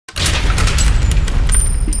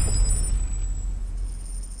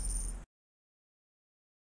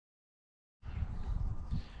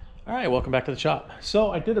All right, welcome back to the shop.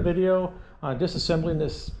 So I did a video on disassembling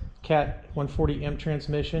this Cat 140M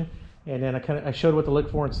transmission, and then I showed what to look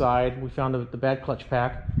for inside. We found the bad clutch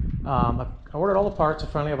pack. I ordered all the parts. I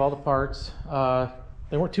finally have all the parts.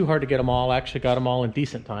 They weren't too hard to get them all. I actually got them all in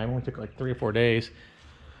decent time. It only took like 3 or 4 days,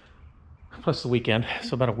 plus the weekend,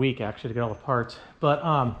 so about a week actually to get all the parts. But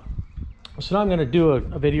so now I'm going to do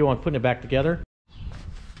a video on putting it back together.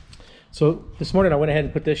 So this morning I went ahead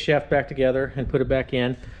and put this shaft back together and put it back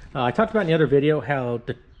in. I talked about in the other video how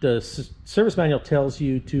the service manual tells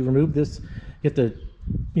you to remove this, get the,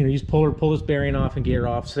 pull this bearing off and gear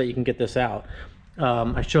off so that you can get this out.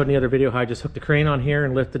 I showed in the other video how I just hooked the crane on here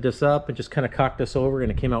and lifted this up and just kind of cocked this over,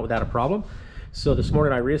 and it came out without a problem. So this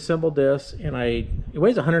morning I reassembled this, and it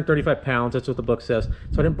weighs 135 pounds, that's what the book says,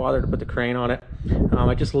 so I didn't bother to put the crane on it.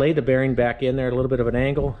 I just laid the bearing back in there at a little bit of an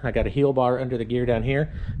angle. I got a heel bar under the gear down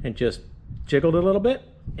here and just jiggled it a little bit,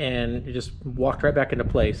 and it just walked right back into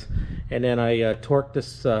place. And then I torqued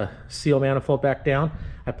this seal manifold back down.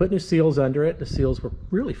 I put new seals under it. The seals were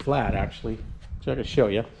really flat actually, so I can show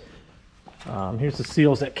you. Here's the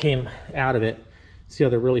seals that came out of it. See how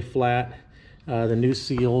they're really flat? The new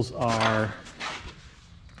seals are,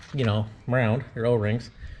 round, they're O-rings.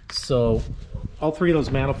 So all 3 of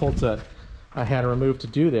those manifolds that I had to remove to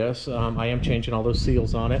do this, I am changing all those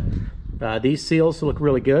seals on it. These seals look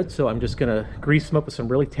really good, so I'm just gonna grease them up with some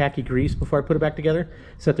really tacky grease before I put it back together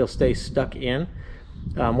so that they'll stay stuck in.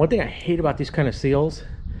 One thing I hate about these kind of seals,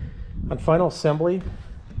 on final assembly,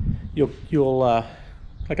 you'll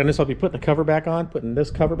like on this, I'll be putting the cover back on, putting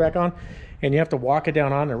this cover back on, and you have to walk it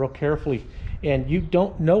down on there real carefully, and you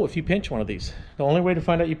don't know if you pinch one of these. The only way to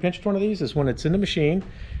find out you pinched one of these is when it's in the machine.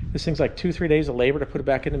 This thing's like 2 or 3 days of labor to put it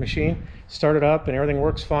back in the machine, start it up, and everything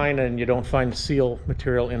works fine, and you don't find the seal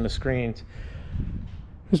material in the screens.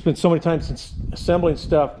 There's been so many times since assembling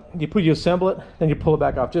stuff, you assemble it, then you pull it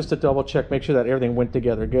back off just to double check, make sure that everything went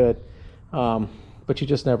together good. But you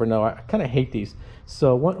just never know. I kind of hate these.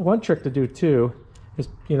 So one trick to do too is,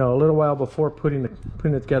 a little while before putting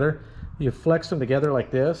it together, you flex them together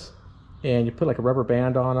like this, and you put like a rubber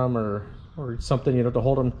band on them or something, to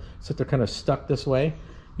hold them so they're kind of stuck this way.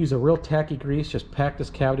 Use a real tacky grease, just pack this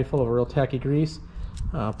cavity full of real tacky grease,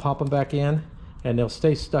 pop them back in, and they'll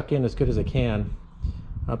stay stuck in as good as they can.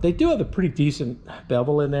 They do have a pretty decent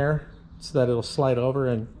bevel in there so that it'll slide over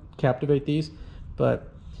and captivate these, but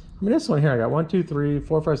this one here, I got 1, 2, 3,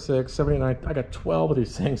 4, 5, 6, 7, 8, 9. I got 12 of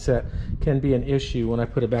these things that can be an issue when I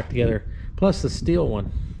put it back together. Plus the steel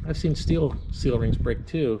one. I've seen steel seal rings break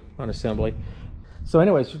too on assembly. So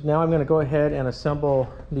anyways, now I'm going to go ahead and assemble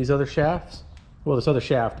these other shafts. Well, this other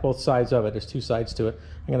shaft, both sides of it. There's 2 sides to it.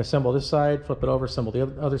 I'm going to assemble this side, flip it over, assemble the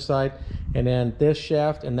other side, and then this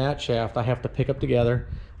shaft and that shaft I have to pick up together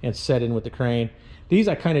and set in with the crane. These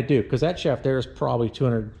I kind of do, because that shaft there is probably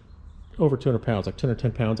over 200 pounds, like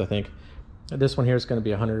 210 pounds I think. And this one here is going to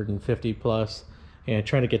be 150 plus, and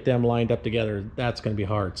trying to get them lined up together, that's going to be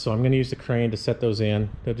hard. So I'm going to use the crane to set those in.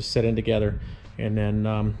 They'll just set in together, and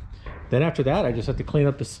then after that I just have to clean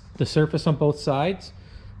up the surface on both sides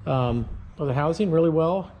of the housing really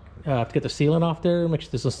well. To get the sealant off there, make sure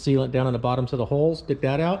there's a sealant down on the bottoms of the holes, dig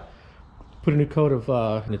that out, put a new coat of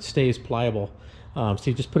and it stays pliable. So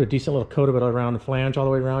you just put a decent little coat of it around the flange all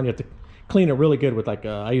the way around. You have to clean it really good with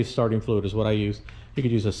I use starting fluid is what I use. You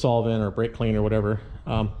could use a solvent or brake cleaner or whatever.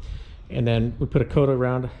 And then we put a coat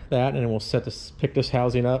around that, and then we'll pick this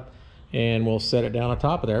housing up, and we'll set it down on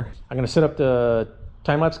top of there. I'm going to set up the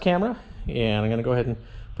time-lapse camera, and I'm going to go ahead and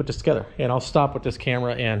put this together. And I'll stop with this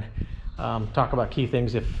camera and talk about key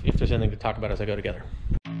things if there's anything to talk about as I go together.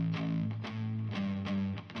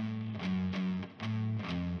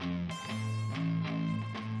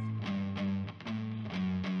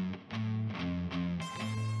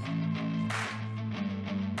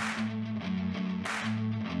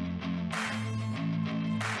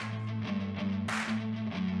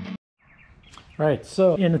 All right,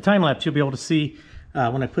 so in the time lapse, you'll be able to see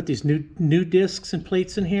when I put these new discs and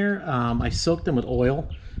plates in here, I soaked them with oil.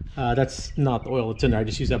 That's not the oil that's in there. I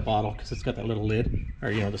just use that bottle because it's got that little lid,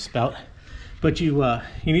 or the spout. But you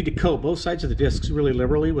need to coat both sides of the discs really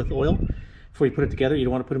liberally with oil before you put it together. You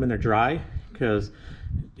don't want to put them in there dry, because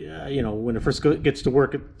when it first gets to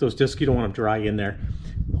work, those discs, you don't want them dry in there.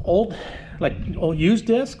 Old used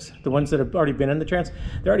discs, the ones that have already been in the trans,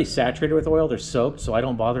 they're already saturated with oil, they're soaked, so I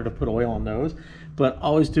don't bother to put oil on those, but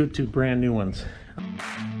always do it to brand new ones.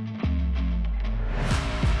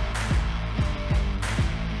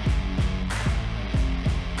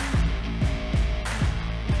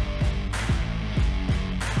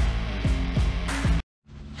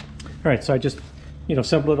 All right, so I just,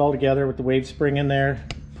 assembled it all together with the wave spring in there,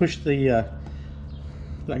 pushed the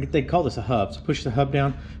they call this a hub. So push the hub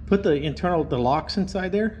down, put the locks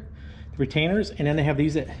inside there, the retainers, and then they have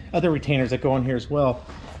these other retainers that go on here as well.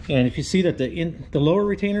 And if you see that the lower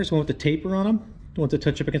retainers, one with the taper on them, the ones that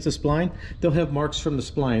touch up against the spline, they'll have marks from the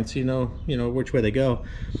spline, so you know which way they go.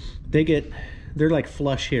 They're like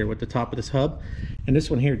flush here with the top of this hub, and this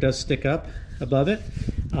one here does stick up above it,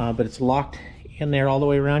 but it's locked in there all the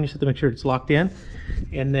way around. You just have to make sure it's locked in.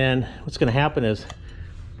 And then what's going to happen is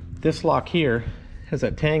this lock here has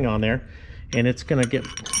that tang on there, and it's going to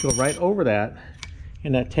go right over that,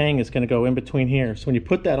 and that tang is going to go in between here. So when you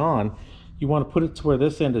put that on, you want to put it to where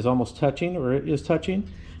this end is almost touching, or it is touching,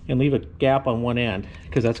 and leave a gap on one end,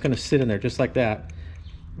 because that's going to sit in there just like that.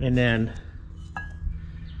 And then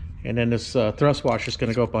this thrust washer is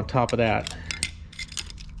going to go up on top of that.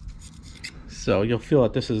 So you'll feel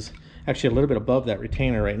that this is actually a little bit above that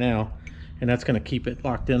retainer right now, and that's going to keep it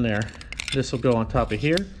locked in there. This will go on top of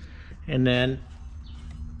here, and then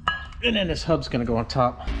this hub's going to go on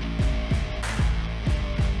top.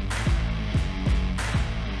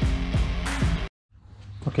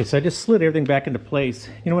 Okay, so I just slid everything back into place.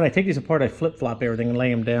 You know, when I take these apart, I flip-flop everything and lay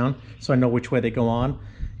them down so I know which way they go on.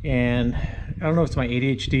 And I don't know if it's my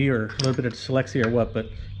ADHD or a little bit of dyslexia or what, but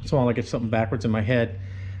it's all I get something backwards in my head.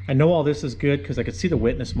 I know all this is good because I could see the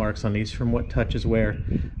witness marks on these from what touches where.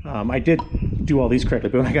 I did do all these correctly,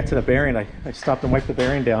 but when I got to the bearing, I stopped and wiped the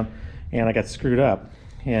bearing down, and I got screwed up.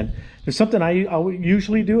 And there's something I'll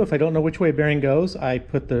usually do if I don't know which way a bearing goes. I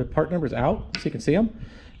put the part numbers out so you can see them.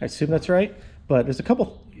 I assume that's right. But there's a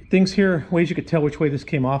couple things here, ways you could tell which way this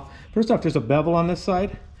came off. First off, there's a bevel on this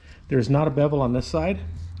side. There's not a bevel on this side.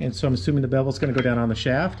 And so I'm assuming the bevel's going to go down on the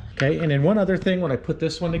shaft. Okay, and then one other thing when I put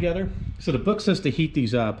this one together, so the book says to heat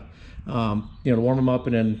these up, to warm them up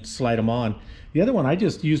and then slide them on. The other one, I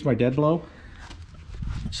just used my dead blow.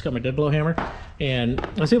 Just got my dead blow hammer, and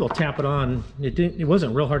I was able to tap it on. It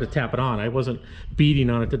wasn't real hard to tap it on. I wasn't beating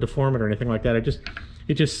on it to deform it or anything like that.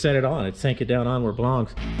 It just set it on. It sank it down on where it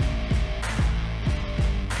belongs.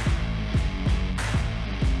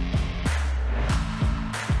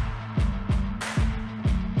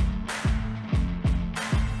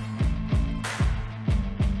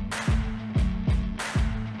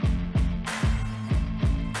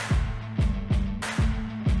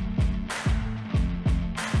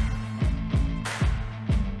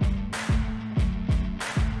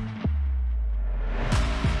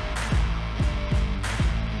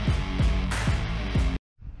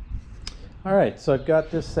 All right, so I've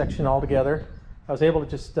got this section all together. I was able to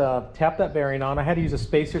just tap that bearing on. I had to use a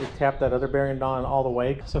spacer to tap that other bearing on all the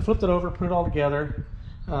way. So I flipped it over, put it all together,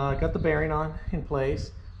 got the bearing on in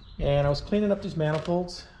place, and I was cleaning up these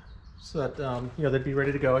manifolds so that they'd be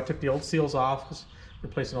ready to go. I took the old seals off, just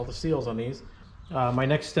replacing all the seals on these. My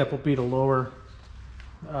next step will be to lower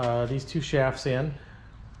these two shafts in,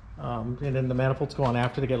 and then the manifolds go on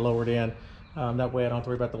after they get lowered in. That way I don't have to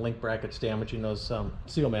worry about the link brackets damaging those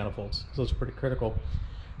seal manifolds. Those are pretty critical.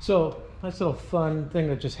 So that's a little fun thing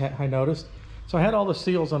that I noticed. So I had all the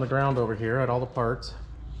seals on the ground over here. I had all the parts.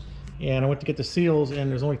 And I went to get the seals,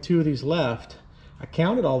 and there's only 2 of these left. I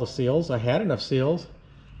counted all the seals. I had enough seals.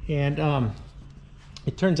 And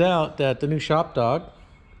it turns out that the new shop dog,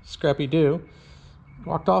 Scrappy Doo,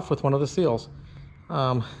 walked off with one of the seals.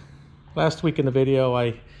 Last week in the video,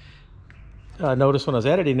 I noticed when I was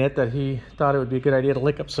editing it that he thought it would be a good idea to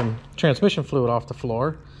lick up some transmission fluid off the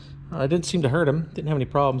floor. It didn't seem to hurt him, didn't have any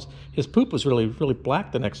problems. His poop was really, really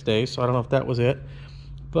black the next day, so I don't know if that was it.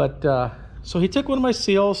 But so he took one of my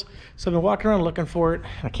seals, so I've been walking around looking for it.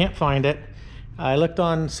 I can't find it. I looked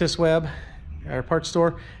on SysWeb, our parts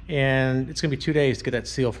store, and it's gonna be 2 days to get that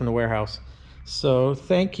seal from the warehouse. So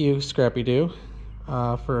thank you, Scrappy Doo,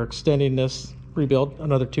 for extending this rebuild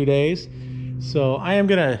another 2 days. So I am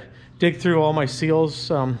gonna dig through all my seals.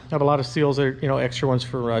 I have a lot of seals that are, extra ones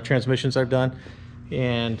for transmissions I've done,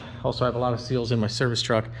 and also I have a lot of seals in my service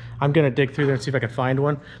truck. I'm gonna dig through there and see if I can find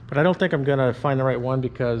one, but I don't think I'm gonna find the right one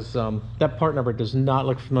because that part number does not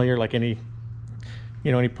look familiar like any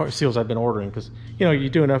seals I've been ordering, because you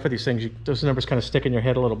do enough of these things, those numbers kind of stick in your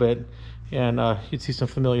head a little bit, and you'd see some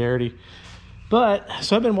familiarity. But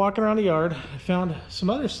so I've been walking around the yard. I found some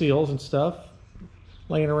other seals and stuff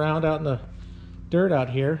laying around out in the dirt out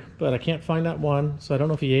here, but I can't find that one, so I don't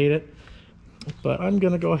know if he ate it. But I'm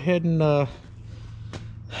gonna go ahead and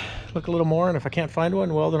look a little more, and if I can't find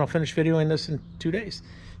one, well, then I'll finish videoing this in 2 days.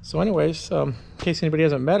 So anyways, in case anybody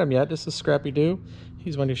hasn't met him yet, this is Scrappy Doo.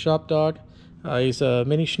 He's my new shop dog. He's a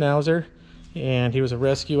mini schnauzer, and he was a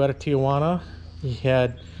rescue out of Tijuana.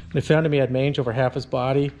 When they found him, he had mange over half his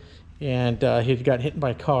body, and he got hit by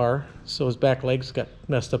a car, so his back legs got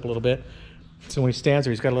messed up a little bit. So when he stands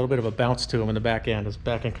there, he's got a little bit of a bounce to him in the back end. His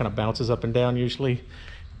back end kind of bounces up and down usually.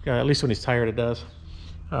 At least when he's tired, it does.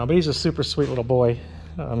 But he's a super sweet little boy.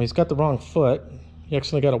 He's got the wrong foot. He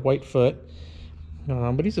actually got a white foot.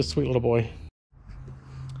 But he's a sweet little boy.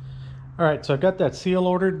 All right, so I got that seal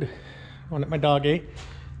ordered, one that my dog ate.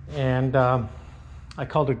 And I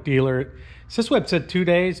called a dealer. This web said 2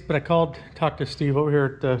 days, but I talked to Steve over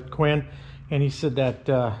here at Quinn, and he said that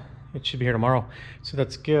it should be here tomorrow. So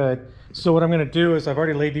that's good. So what I'm gonna do is I've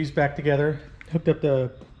already laid these back together, hooked up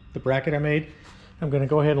the bracket I made. I'm gonna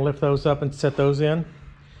go ahead and lift those up and set those in.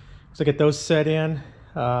 So I get those set in.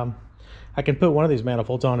 I can put one of these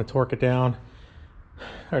manifolds on and torque it down.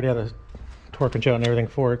 I already have the torque and show and everything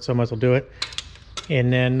for it, so I might as well do it.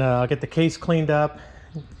 And then I'll get the case cleaned up,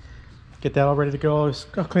 get that all ready to go.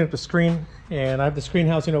 I'll clean up the screen, and I have the screen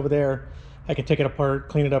housing over there. I can take it apart,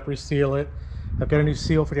 clean it up, reseal it. I've got a new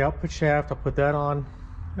seal for the output shaft. I'll put that on.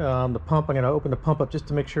 The pump, I'm going to open the pump up just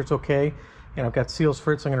to make sure it's okay. And I've got seals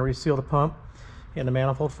for it, so I'm going to reseal the pump and the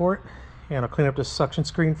manifold for it. And I'll clean up the suction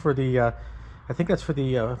screen for the, I think that's for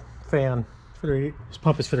the fan. This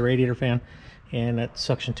pump is for the radiator fan, and that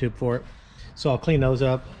suction tube for it. So I'll clean those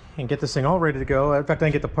up and get this thing all ready to go. In fact, I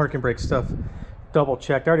can get the parking brake stuff double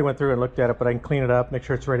checked. I already went through and looked at it, but I can clean it up, make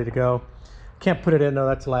sure it's ready to go. Can't put it in though,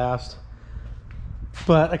 that's last.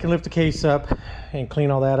 But I can lift the case up and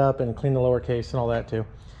clean all that up and clean the lower case and all that too.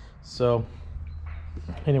 So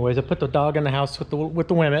anyways, I put the dog in the house with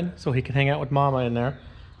the women so he can hang out with mama in there,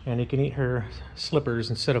 and he can eat her slippers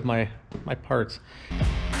instead of my parts.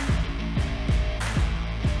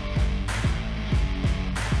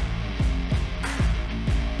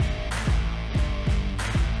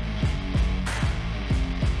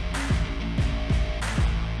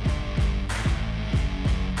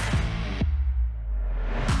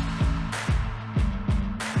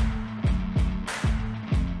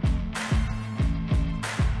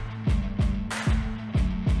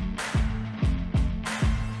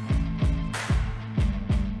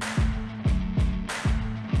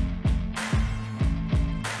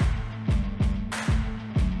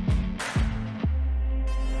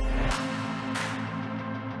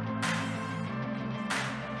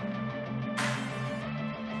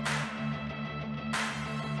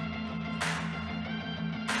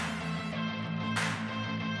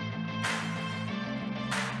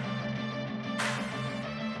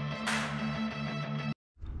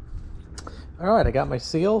 All right, I got my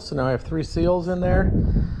seals, so now I have 3 seals in there.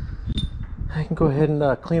 I can go ahead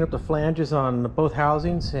and clean up the flanges on both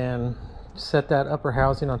housings and set that upper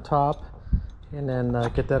housing on top, and then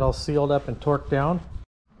get that all sealed up and torqued down.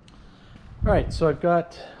 All right, so I've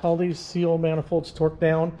got all these seal manifolds torqued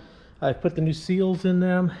down. I've put the new seals in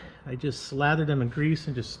them. I just slathered them in grease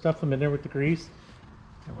and just stuffed them in there with the grease.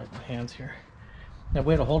 I wipe my hands here. That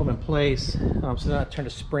way to hold them in place so they're not trying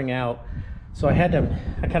to spring out. So I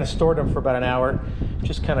kind of stored them for about an hour,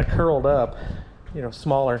 just kind of curled up,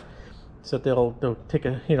 smaller, so that they'll take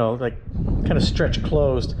a, like kind of stretch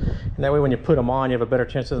closed. And that way when you put them on, you have a better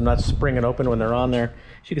chance of them not springing open when they're on there.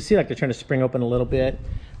 So you can see like they're trying to spring open a little bit.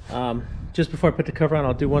 Just before I put the cover on,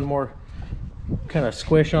 I'll do one more kind of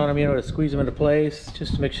squish on them, to squeeze them into place,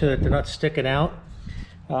 just to make sure that they're not sticking out.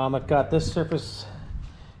 I've got this surface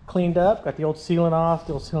cleaned up, got the old sealant off,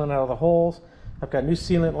 the old sealant out of the holes. I've got new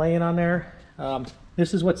sealant laying on there.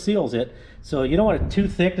 This is what seals it. So you don't want it too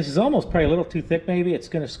thick. This is almost probably a little too thick maybe. It's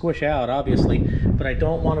going to squish out obviously, but I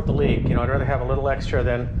don't want it to leak. I'd rather have a little extra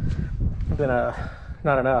than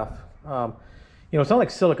not enough. It's not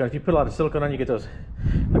like silicone. If you put a lot of silicone on, you get those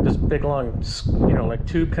like those big long like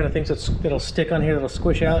tube kind of things that'll stick on here, that'll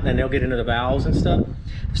squish out, and then they'll get into the valves and stuff.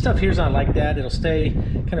 The stuff here's not like that. It'll stay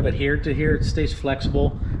kind of adhered to here. It stays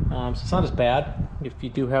flexible, so it's not as bad if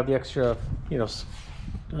you do have the extra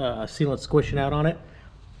sealant squishing out on it.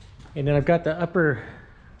 And then I've got the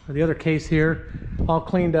other case here all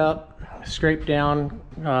cleaned up, scraped down.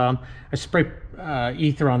 I spray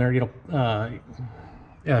ether on there,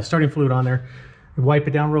 starting fluid on there, wipe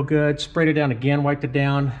it down real good, sprayed it down again, wiped it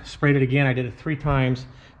down, sprayed it again. I did it 3 times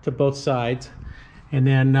to both sides. And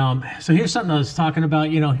then so here's something I was talking about.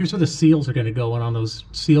 Here's where the seals are going to go on those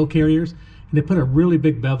seal carriers, and they put a really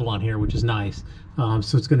big bevel on here, which is nice.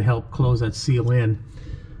 So it's going to help close that seal in.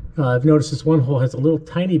 I've noticed this one hole has a little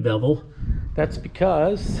tiny bevel. That's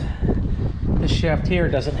because this shaft here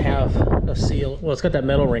doesn't have a seal. Well, it's got that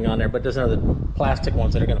metal ring on there, but it doesn't have the plastic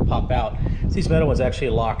ones that are going to pop out. So these metal ones actually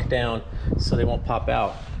lock down so they won't pop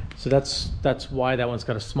out. So that's why that one's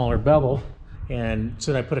got a smaller bevel. And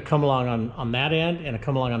so then I put a come along on that end and a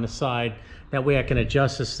come along on the side That way I can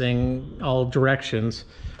adjust this thing all directions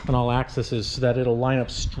on all axes so that it'll line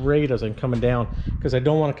up straight as I'm coming down, because I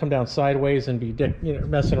don't want to come down sideways and be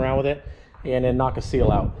messing around with it and then knock a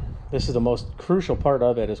seal out. This is the most crucial part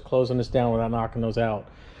of it, is closing this down without knocking those out.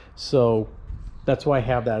 So that's why I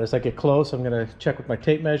have that. As I get close, I'm going to check with my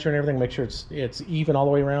tape measure and everything, make sure it's even all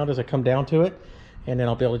the way around as I come down to it, and then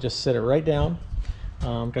I'll be able to just set it right down.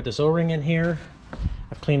 Got this O-ring in here.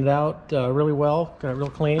 I've cleaned it out really well, got it real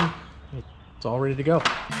clean. It's all ready to go.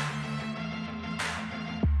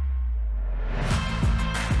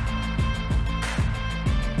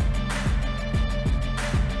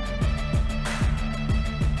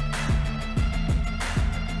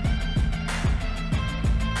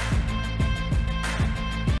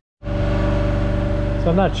 So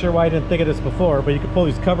I'm not sure why I didn't think of this before, but you can pull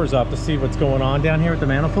these covers off to see what's going on down here with the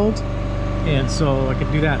manifolds. And so I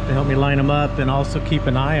can do that to help me line them up and also keep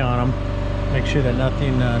an eye on them. Make sure that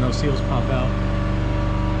nothing, no seals pop out.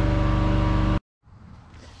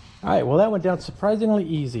 All right, well that went down surprisingly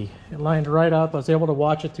easy. It lined right up. I was able to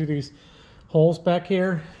watch it through these holes back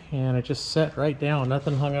here, and it just set right down.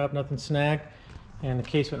 Nothing hung up, nothing snagged, and the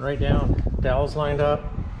case went right down. Dowels lined up.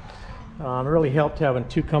 It really helped having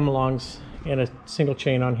two come-alongs and a single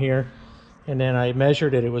chain on here. And then I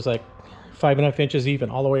measured it. It was like 5.5 inches even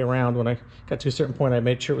all the way around. When I got to a certain point, I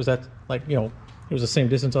made sure it was that, like, you know, it was the same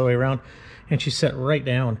distance all the way around, and she set right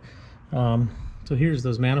down. So here's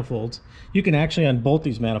those manifolds. You can actually unbolt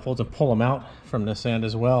these manifolds and pull them out from this end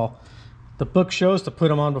as well. The book shows to put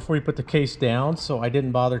them on before you put the case down, so I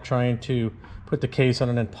didn't bother trying to put the case on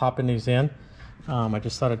and then popping these in. I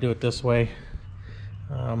just thought I'd do it this way.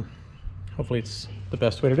 Hopefully it's the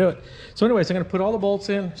best way to do it. So anyways, I'm going to put all the bolts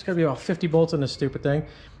in. There's got to be about 50 bolts in this stupid thing,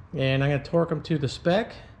 and I'm going to torque them to the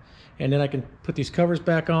spec, and then I can put these covers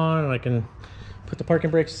back on, and I can put the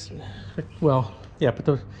parking brakes, well, yeah, put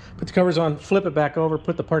the covers on, flip it back over,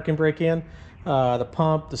 put the parking brake in, the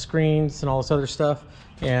pump, the screens, and all this other stuff,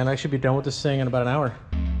 and I should be done with this thing in about an hour.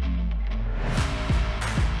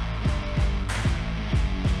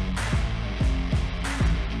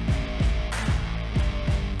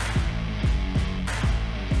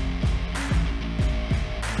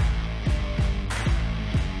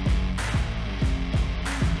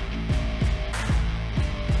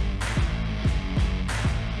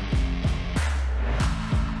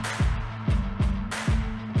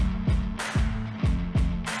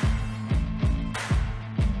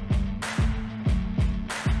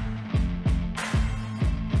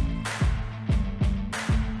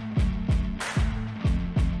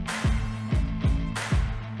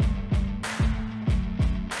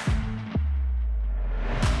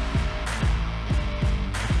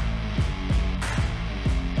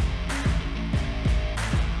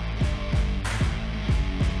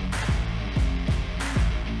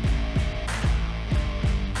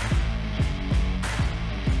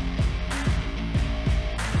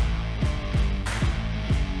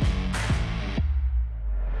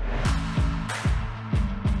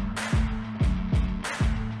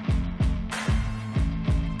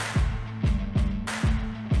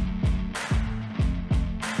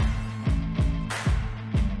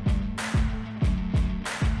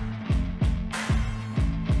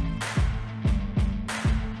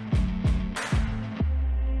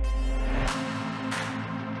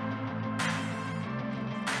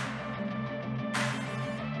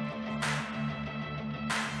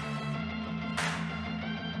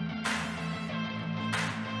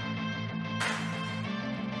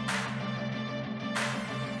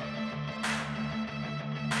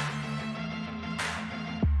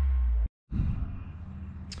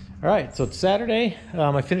 All right, so it's Saturday.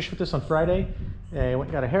 I finished with this on Friday. I went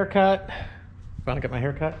and got a haircut. Finally got my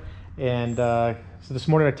haircut. And so this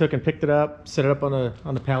morning I took and picked it up, set it up on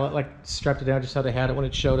the pallet, like strapped it down just how they had it when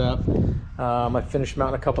it showed up. I finished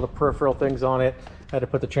mounting a couple of peripheral things on it. I had to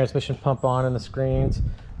put the transmission pump on and the screens.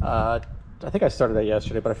 I think I started that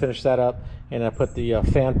yesterday, but I finished that up, and I put the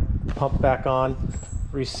fan pump back on,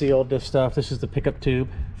 resealed this stuff. This is the pickup tube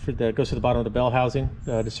that goes to the bottom of the bell housing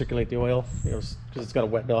to circulate the oil, because it's got a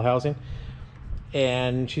wet bell housing.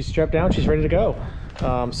 And she's strapped down, she's ready to go.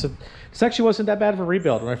 So this actually wasn't that bad of a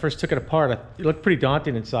rebuild. When I first took it apart, it looked pretty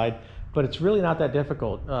daunting inside, but it's really not that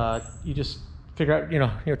difficult. You just figure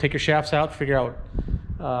out, take your shafts out, figure out,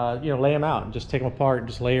 lay them out, and just take them apart and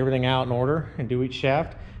just lay everything out in order and do each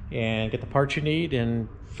shaft and get the parts you need and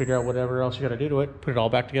figure out whatever else you got to do to it, put it all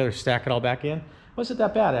back together, stack it all back in. Wasn't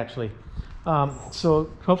that bad, actually. So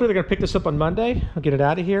hopefully they're going to pick this up on Monday. I'll get it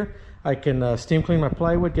out of here. I can steam clean my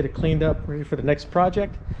plywood, get it cleaned up, ready for the next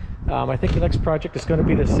project. I think the next project is going to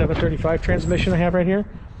be the 735 transmission I have right here.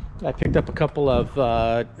 I picked up a couple of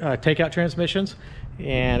takeout transmissions,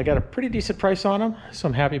 and I got a pretty decent price on them, so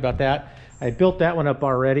I'm happy about that. I built that one up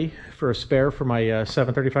already for a spare for my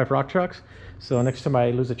 735 rock trucks. So next time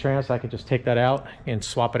I lose a trans, I can just take that out and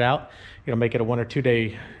swap it out. You know, make it a 1 or 2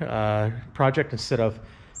 day project instead of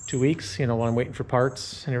 2 weeks, you know, while I'm waiting for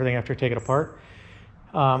parts and everything after I take it apart.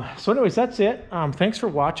 So anyways, that's it. Thanks for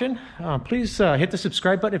watching. Please hit the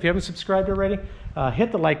subscribe button if you haven't subscribed already.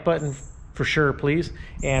 Hit the like button for sure, please.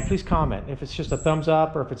 And please comment. If it's just a thumbs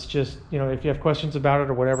up, or if it's just, you know, if you have questions about it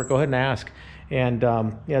or whatever, go ahead and ask. And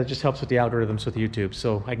yeah, it just helps with the algorithms with YouTube,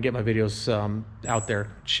 so I can get my videos out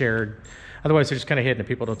there, shared. Otherwise, they're just kind of hidden and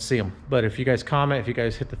people don't see them. But if you guys comment, if you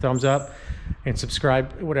guys hit the thumbs up and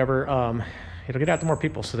subscribe, whatever, it'll get out to more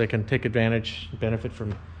people so they can take advantage, benefit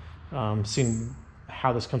from seeing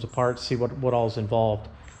how this comes apart, see what all is involved.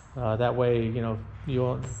 That way, you know,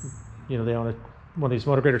 they own one of these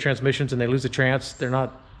motor grader transmissions and they lose the trans, they know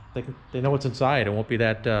what's inside. It won't be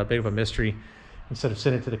that big of a mystery. Instead of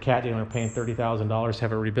sending it to the cat dealer and paying $30,000 to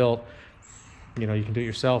have it rebuilt, you know, you can do it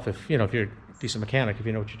yourself if you're a decent mechanic, if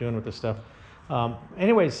you know what you're doing with this stuff.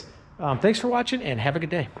 Anyways, thanks for watching and have a good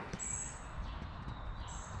day.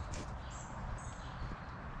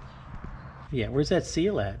 Yeah, where's that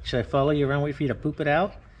seal at? Should I follow you around, wait for you to poop it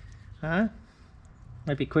out? Huh?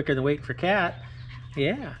 Might be quicker than waiting for cat.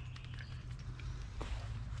 Yeah.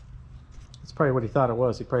 That's probably what he thought it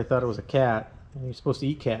was. He probably thought it was a cat. And you're supposed to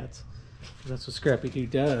eat cats. That's what Scrappy Doo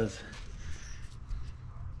does.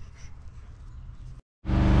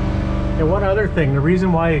 And one other thing, the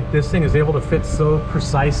reason why this thing is able to fit so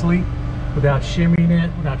precisely without shimming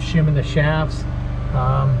it, without shimming the shafts,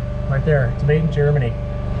 right there, it's made in Germany.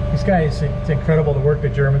 These guys, it's incredible the work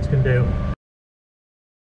that Germans can do.